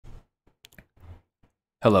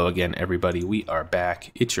Hello again, everybody. We are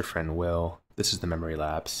back. It's your friend Will. This is the Memory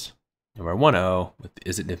Lapse. And we're 1-0 with the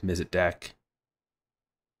Izzet Niv-Mizzet deck.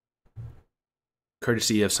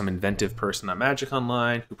 Courtesy of some inventive person on Magic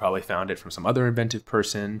Online, who probably found it from some other inventive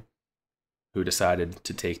person, who decided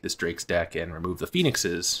to take this Drake's deck and remove the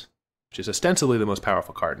Phoenixes, which is ostensibly the most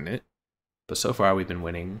powerful card in it. But so far we've been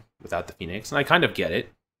winning without the Phoenix, and I kind of get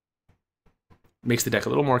it. Makes the deck a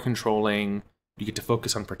little more controlling. You get to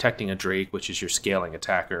focus on protecting a Drake, which is your scaling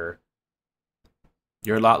attacker.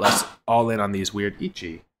 You're a lot less all in on these weird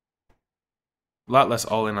Ichi. A lot less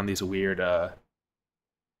all in on these weird,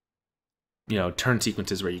 turn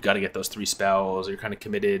sequences where you got to get those 3 spells. You're kind of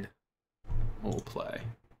committed. We'll play.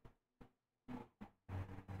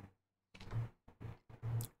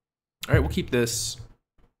 All right, we'll keep this.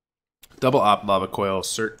 Double op Lava Coil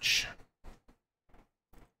search.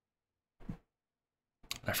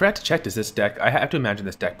 I forgot to check, does this deck... I have to imagine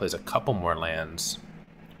this deck plays a couple more lands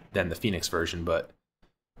than the Phoenix version, but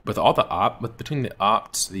with all the between the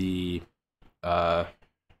opts,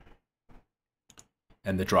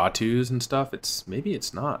 and the draw twos and stuff, maybe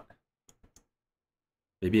it's not.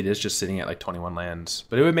 Maybe it is just sitting at like 21 lands.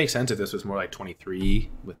 But it would make sense if this was more like 23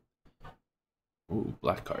 with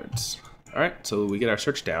black cards. Alright, so we get our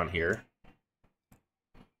search down here,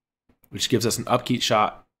 which gives us an upkeep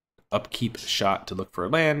shot to look for a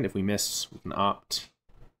land. If we miss, we can opt.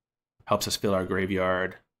 Helps us fill our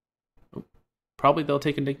graveyard. Probably they'll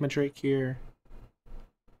take Enigma Drake here.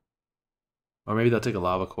 Or maybe they'll take a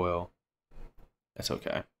Lava Coil. That's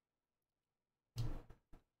okay.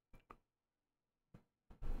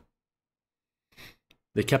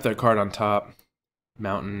 They kept their card on top.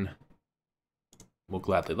 Mountain. We'll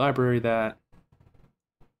gladly library that.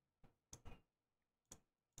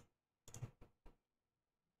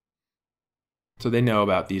 So they know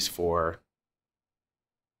about these 4.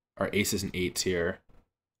 Our aces and 8s here.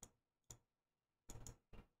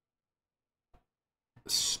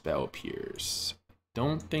 Spell Pierce.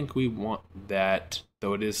 Don't think we want that,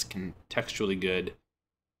 though it is contextually good.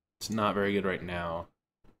 It's not very good right now.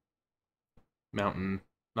 Mountain.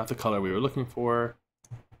 Not the color we were looking for.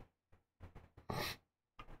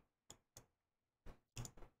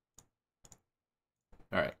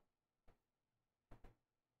 Alright.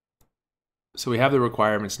 So we have the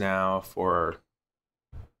requirements now for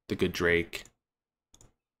the good Drake.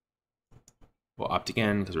 We'll opt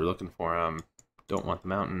again because we're looking for him. Don't want the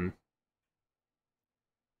mountain.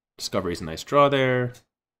 Discovery's a nice draw there.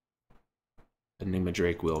 Enigma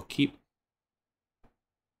Drake will keep.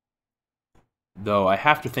 Though I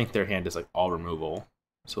have to think their hand is like all removal.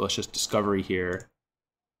 So let's just Discovery here.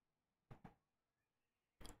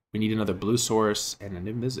 We need another blue source and a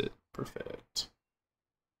Niv-Mizzet. Perfect.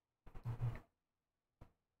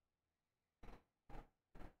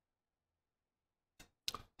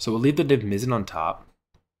 So we'll leave the Niv-Mizzet on top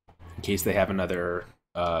in case they have another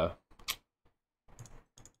Thought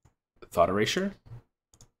Erasure.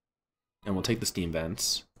 And we'll take the Steam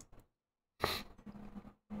Vents.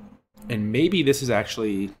 And maybe this is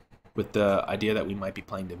actually with the idea that we might be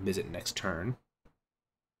playing Niv-Mizzet next turn.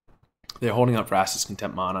 They're holding up Vraska's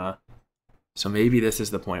Contempt mana. So maybe this is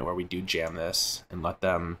the point where we do jam this and let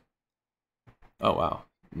them... Oh wow,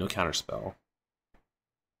 no counterspell.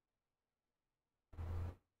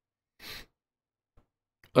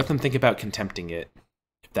 Let them think about contempting it,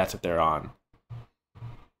 if that's what they're on.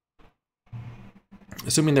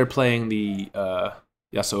 Assuming they're playing the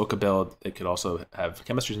Yasuoka build, they could also have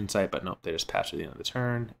Chemistry's Insight, but nope, they just patch at the end of the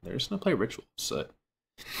turn. There's no play Rituals.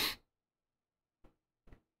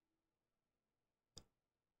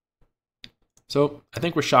 So I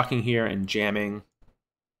think we're shocking here and jamming.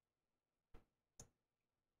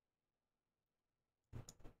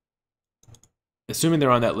 Assuming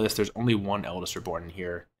they're on that list, there's only one Eldest Reborn in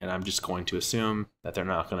here, and I'm just going to assume that they're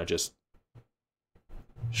not going to just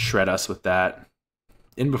shred us with that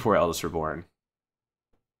in before Eldest Reborn.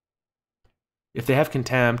 If they have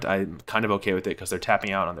Contempt, I'm kind of okay with it because they're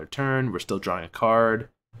tapping out on their turn. We're still drawing a card.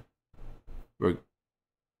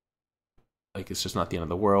 It's just not the end of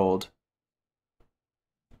the world.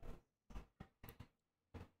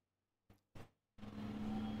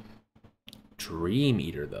 Dream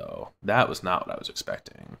Eater, though. That was not what I was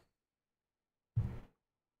expecting.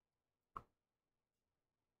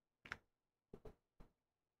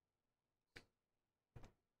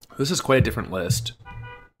 This is quite a different list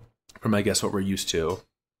from, I guess, what we're used to.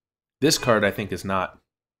 This card, I think, is not...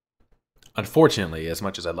 Unfortunately, as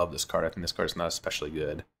much as I love this card, I think this card is not especially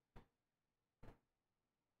good.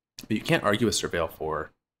 But you can't argue with Surveil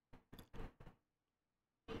 4.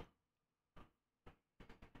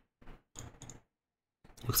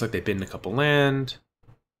 Looks like they binned a couple land.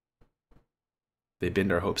 They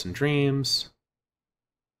bend our hopes and dreams.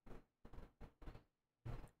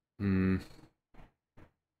 If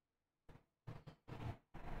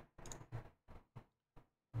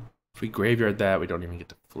we graveyard that, we don't even get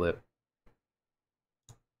to flip.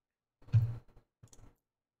 I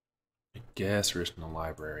guess we're just gonna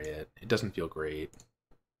library it. It doesn't feel great.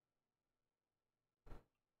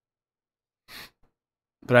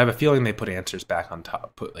 But I have a feeling they put answers back on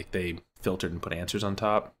top. They filtered and put answers on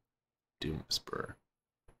top. Doom Whisperer.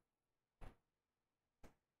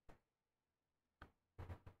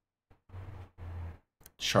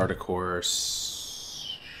 Shard of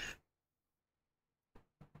Course.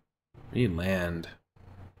 We need land.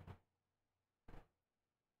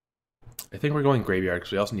 I think we're going graveyard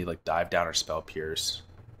because we also need like Dive Down or Spell Pierce.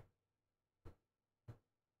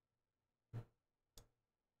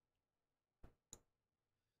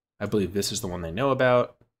 I believe this is the one they know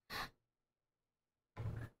about.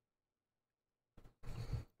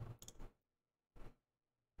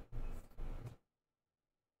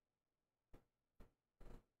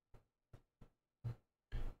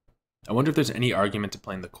 I wonder if there's any argument to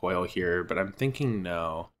playing the coil here, but I'm thinking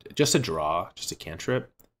no. Just a draw, just a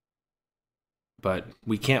cantrip. But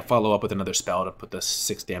we can't follow up with another spell to put the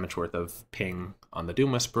 6 damage worth of ping on the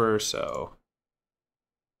Doom Whisperer, so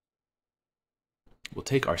we'll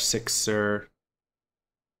take our 6-er.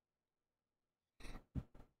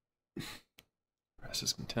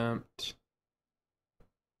 Press Contempt.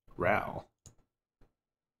 Ral.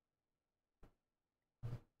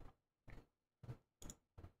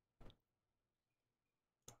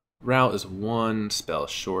 Ral is 1 spell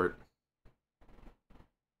short.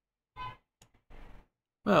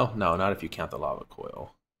 Well, no, not if you count the Lava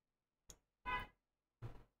Coil.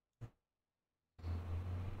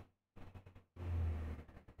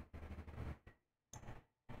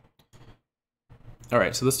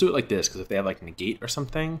 Alright, so let's do it like this, because if they have like negate or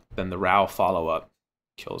something, then the Ral follow-up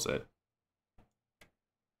kills it.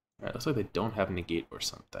 Alright, looks like they don't have negate or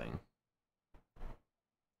something.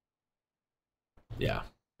 Yeah.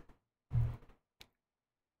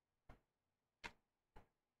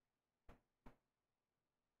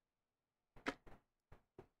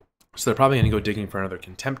 So they're probably going to go digging for another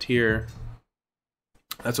Contempt here.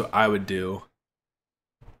 That's what I would do.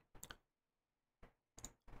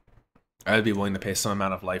 I would be willing to pay some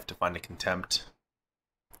amount of life to find a Contempt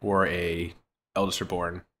or a Eldest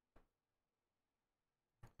Reborn.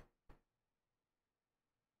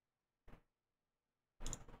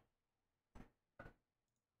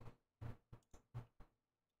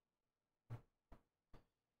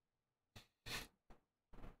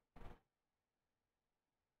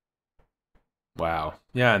 Wow.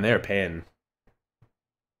 Yeah, and they're paying.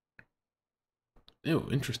 Ew,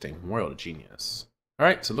 interesting. Memorial to Genius.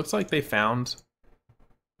 Alright, so it looks like they found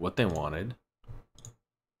what they wanted.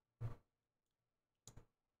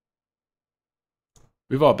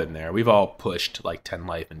 We've all been there. We've all pushed like 10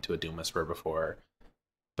 life into a Doom Whisperer before.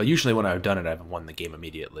 But usually when I've done it, I've won the game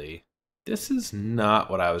immediately. This is not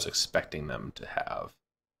what I was expecting them to have.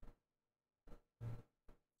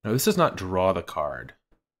 No, this does not draw the card.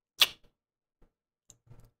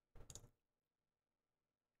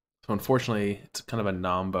 So unfortunately, it's kind of a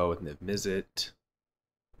nombo with Niv-Mizzet.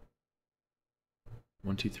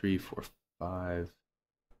 1, 2, 3, 4, 5.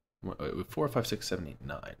 4, 5, 6, 7, 8,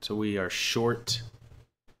 9. So we are short.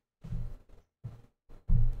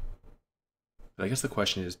 But I guess the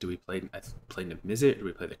question is, do we play Niv-Mizzet or do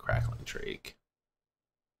we play the Crackling Drake?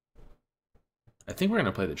 I think we're going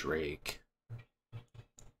to play the Drake.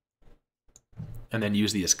 And then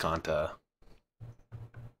use the Azcanta.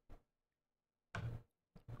 I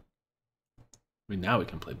mean, now we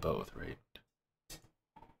can play both, right?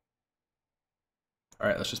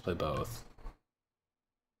 Alright, let's just play both.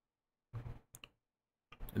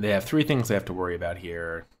 And they have 3 things they have to worry about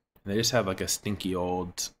here. They just have like a stinky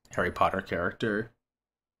old Harry Potter character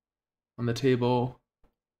on the table.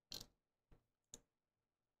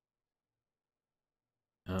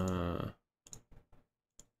 I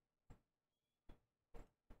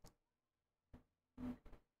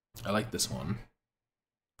like this one.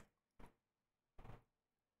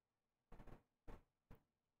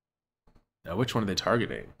 Now, which one are they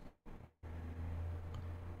targeting?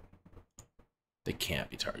 They can't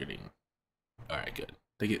be targeting. Alright, good.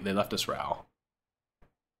 They left us Ral.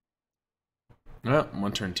 Oh,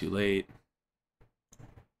 1 turn too late.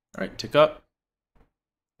 Alright, tick up.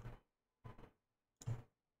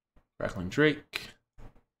 Crackling Drake.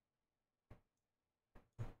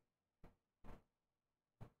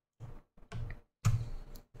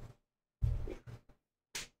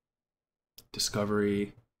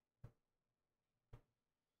 Discovery.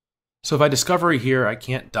 So if I discovery here, I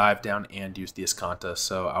can't dive down and use the Azcanta,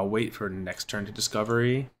 so I'll wait for next turn to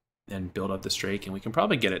discovery and build up this Drake, and we can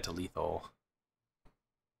probably get it to lethal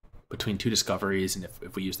between 2 discoveries, and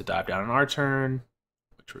if we use the dive down on our turn,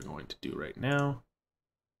 which we're going to do right now,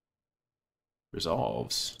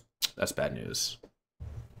 resolves. That's bad news.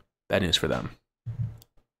 Bad news for them.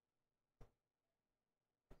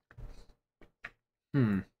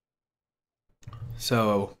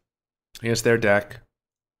 So, against their deck,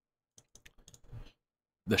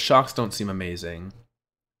 the shocks don't seem amazing.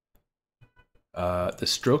 The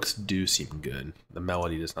strokes do seem good. The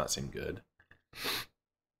melody does not seem good.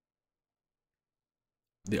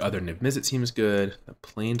 The other Niv-Mizzet seems good. The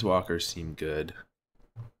Planeswalkers seem good.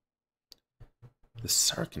 The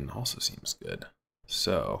Sarkhan also seems good.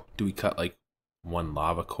 So, do we cut like 1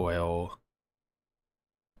 Lava Coil?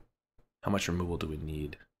 How much removal do we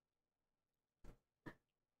need?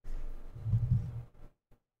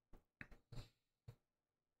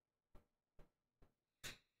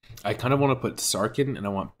 I kind of want to put Sarkhan, and I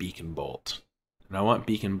want Beacon Bolt. And I want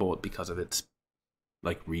Beacon Bolt because of its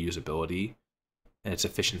like reusability and its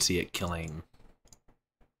efficiency at killing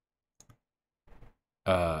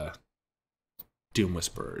Doom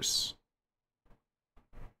Whisperers.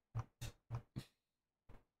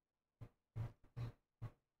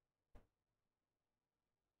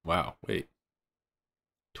 Wow, wait.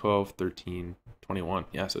 12, 13, 21.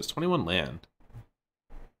 Yeah, so it's 21 land.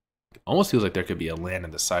 It almost feels like there could be a land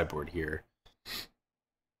in the sideboard here.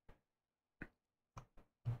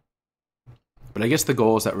 But I guess the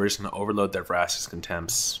goal is that we're just going to overload their Vraska's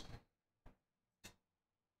Contempts.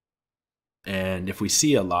 And if we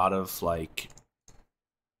see a lot of, like,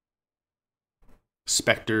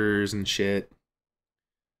 specters and shit,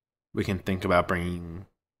 we can think about bringing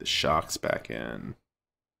the shocks back in.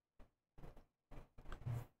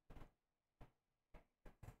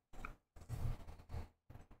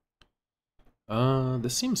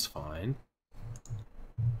 This seems fine.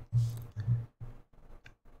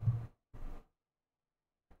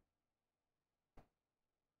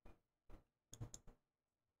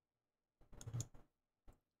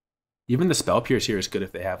 Even the Spell Pierce here is good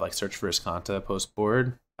if they have like Search for Azcanta post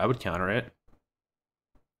board. I would counter it.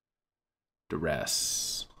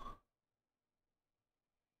 Duress.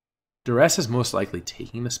 Duress is most likely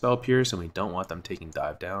taking the Spell Pierce, and we don't want them taking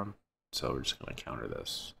Dive Down, so we're just going to counter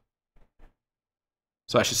this.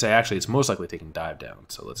 So I should say, actually, it's most likely taking Dive Down,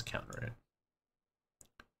 so let's counter it.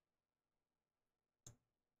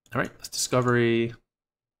 All right, let's discovery.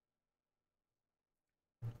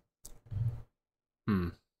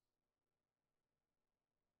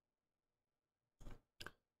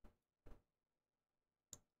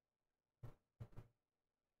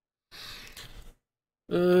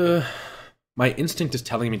 My instinct is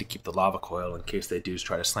telling me to keep the Lava Coil in case they do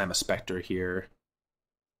try to slam a Spectre here.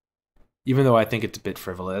 Even though I think it's a bit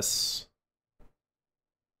frivolous.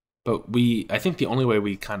 But I think the only way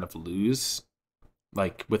we kind of lose,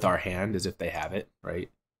 like, with our hand is if they have it,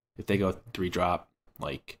 right? If they go 3-drop,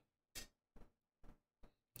 like...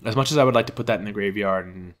 As much as I would like to put that in the graveyard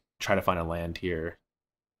and try to find a land here.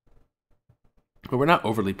 But we're not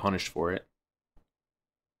overly punished for it.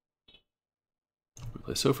 We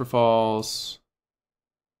play Sulfur Falls.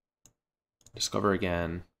 Discover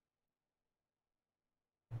again.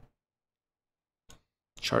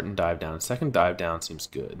 Chart and dive down. Second dive down seems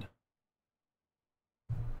good.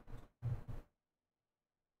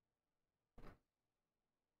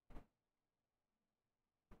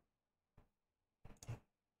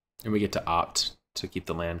 And we get to opt to keep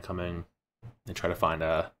the land coming and try to find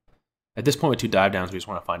a... At this point with 2 dive downs, we just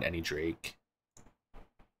want to find any Drake.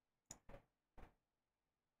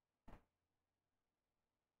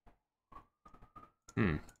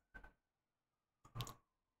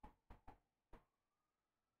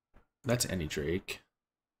 That's any Drake.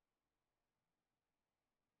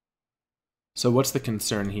 So what's the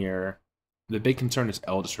concern here? The big concern is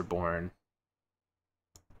Eldest Reborn,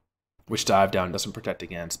 which dive down doesn't protect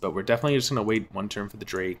against, but we're definitely just going to wait 1 turn for the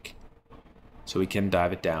Drake so we can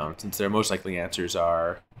dive it down, since their most likely answers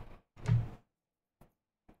are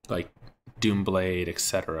like Doomblade,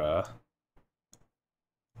 etc.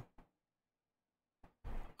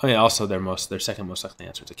 I mean, also their second most likely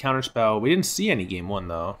answer is a counterspell. We didn't see any game 1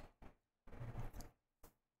 though.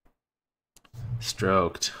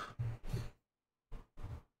 Stroked.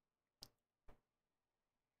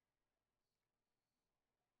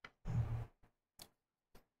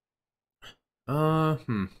 All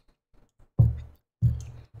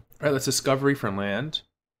right, let's discovery for land.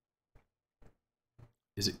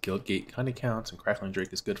 Izzet Guildgate kind of counts, and Crackling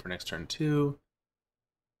Drake is good for next turn too.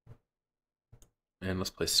 And let's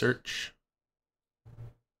play Search.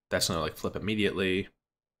 That's gonna like flip immediately.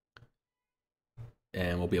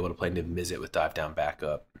 And we'll be able to play Niv-Mizzet with Dive Down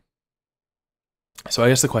Backup. So I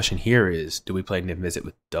guess the question here is, do we play Niv-Mizzet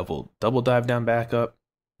with double Dive Down Backup?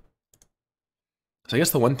 So I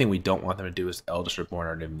guess the one thing we don't want them to do is Eldest Reborn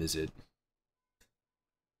or Niv-Mizzet.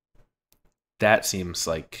 That seems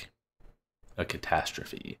like a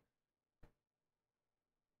catastrophe.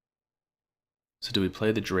 So do we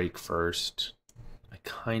play the Drake first? I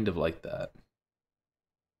kind of like that.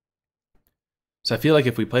 So I feel like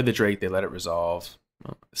if we play the Drake, they let it resolve.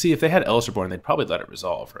 Well, see, if they had Eldest Reborn, they'd probably let it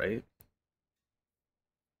resolve, right?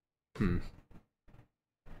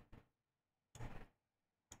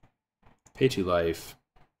 Pay 2 life.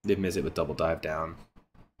 Niv-Mizzet with double dive down.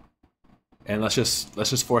 And let's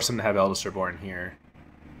just force them to have Eldest Reborn here.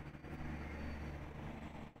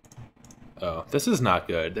 Oh, this is not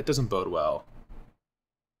good. That doesn't bode well.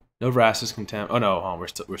 No Vraska's Contempt. Oh no,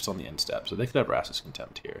 we're still in the end step, so they could have Vraska's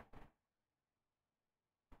Contempt here.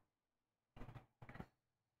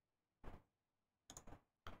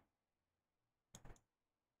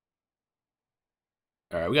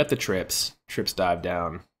 Alright, we got the Trips. Trips dive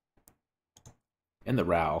down. And the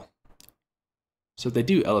Row. So if they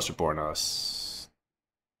do Eldest Reborn us.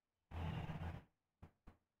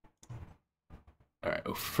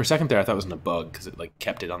 Alright, for a second there I thought it wasn't a bug because it like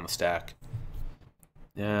kept it on the stack.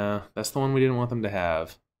 Yeah, that's the one we didn't want them to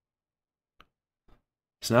have.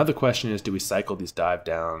 So now the question is, do we cycle these dive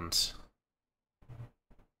downs?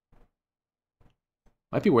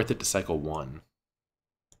 Might be worth it to cycle 1.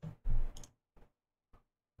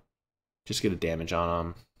 Just get a damage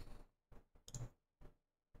on them.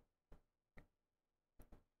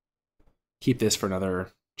 Keep this for another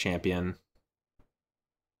champion.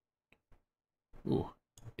 Ooh,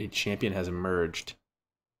 a champion has emerged.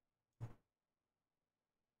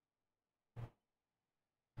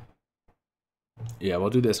 Yeah, we'll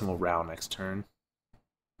do this and we'll Row next turn.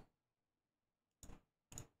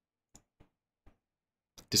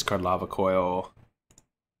 Discard Lava Coil.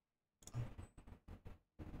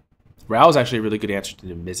 Row is actually a really good answer to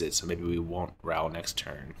Niv-Mizzet, so maybe we won't Row next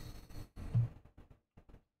turn.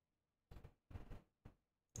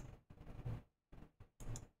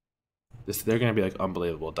 They're going to be like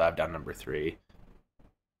unbelievable. Dive down number 3.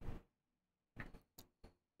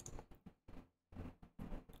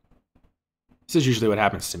 This is usually what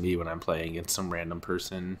happens to me when I'm playing against some random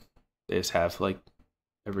person. They just have like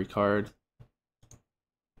every card.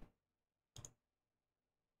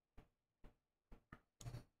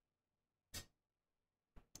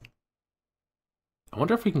 I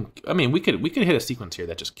wonder if we can. I mean, we could hit a sequence here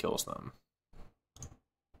that just kills them.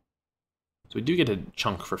 So we do get a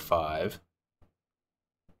chunk for 5.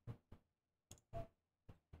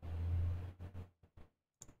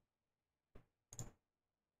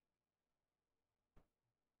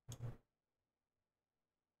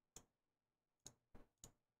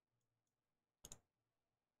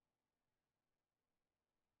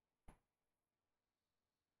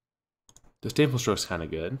 Disdainful Stroke's kind of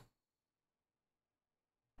good.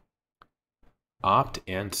 Opt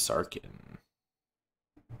and Sarkhan.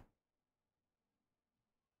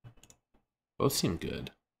 Both seem good.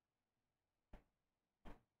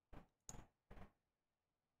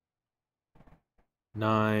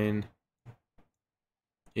 9,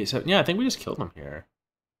 8, 7. Yeah, I think we just killed him here.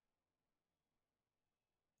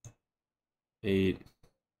 8.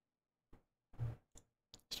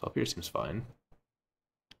 12 here seems fine.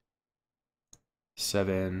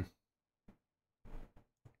 7.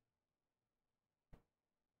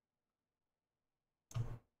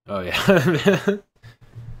 Oh yeah.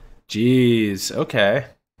 Jeez. Okay.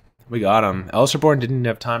 We got him. Eldest Reborn didn't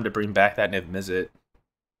have time to bring back that Niv-Mizzet.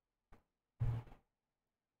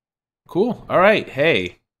 Cool. All right.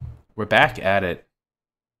 Hey, we're back at it.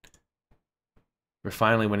 We're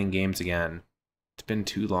finally winning games again. It's been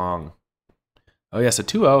too long. Oh yeah, so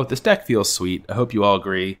 2-0. This deck feels sweet. I hope you all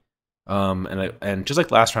agree. And just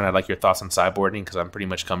like last round, I'd like your thoughts on sideboarding because I'm pretty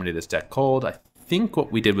much coming to this deck cold. I think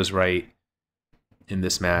what we did was right in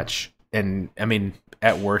this match, and I mean,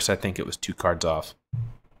 at worst, I think it was 2 cards off,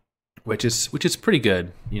 which is pretty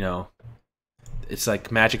good. You know, it's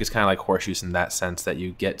like Magic is kind of like horseshoes in that sense that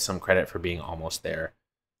you get some credit for being almost there.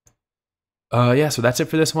 Yeah, so that's it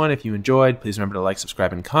for this one. If you enjoyed, please remember to like,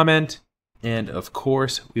 subscribe, and comment. And of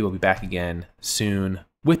course, we will be back again soon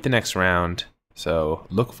with the next round. So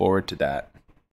look forward to that.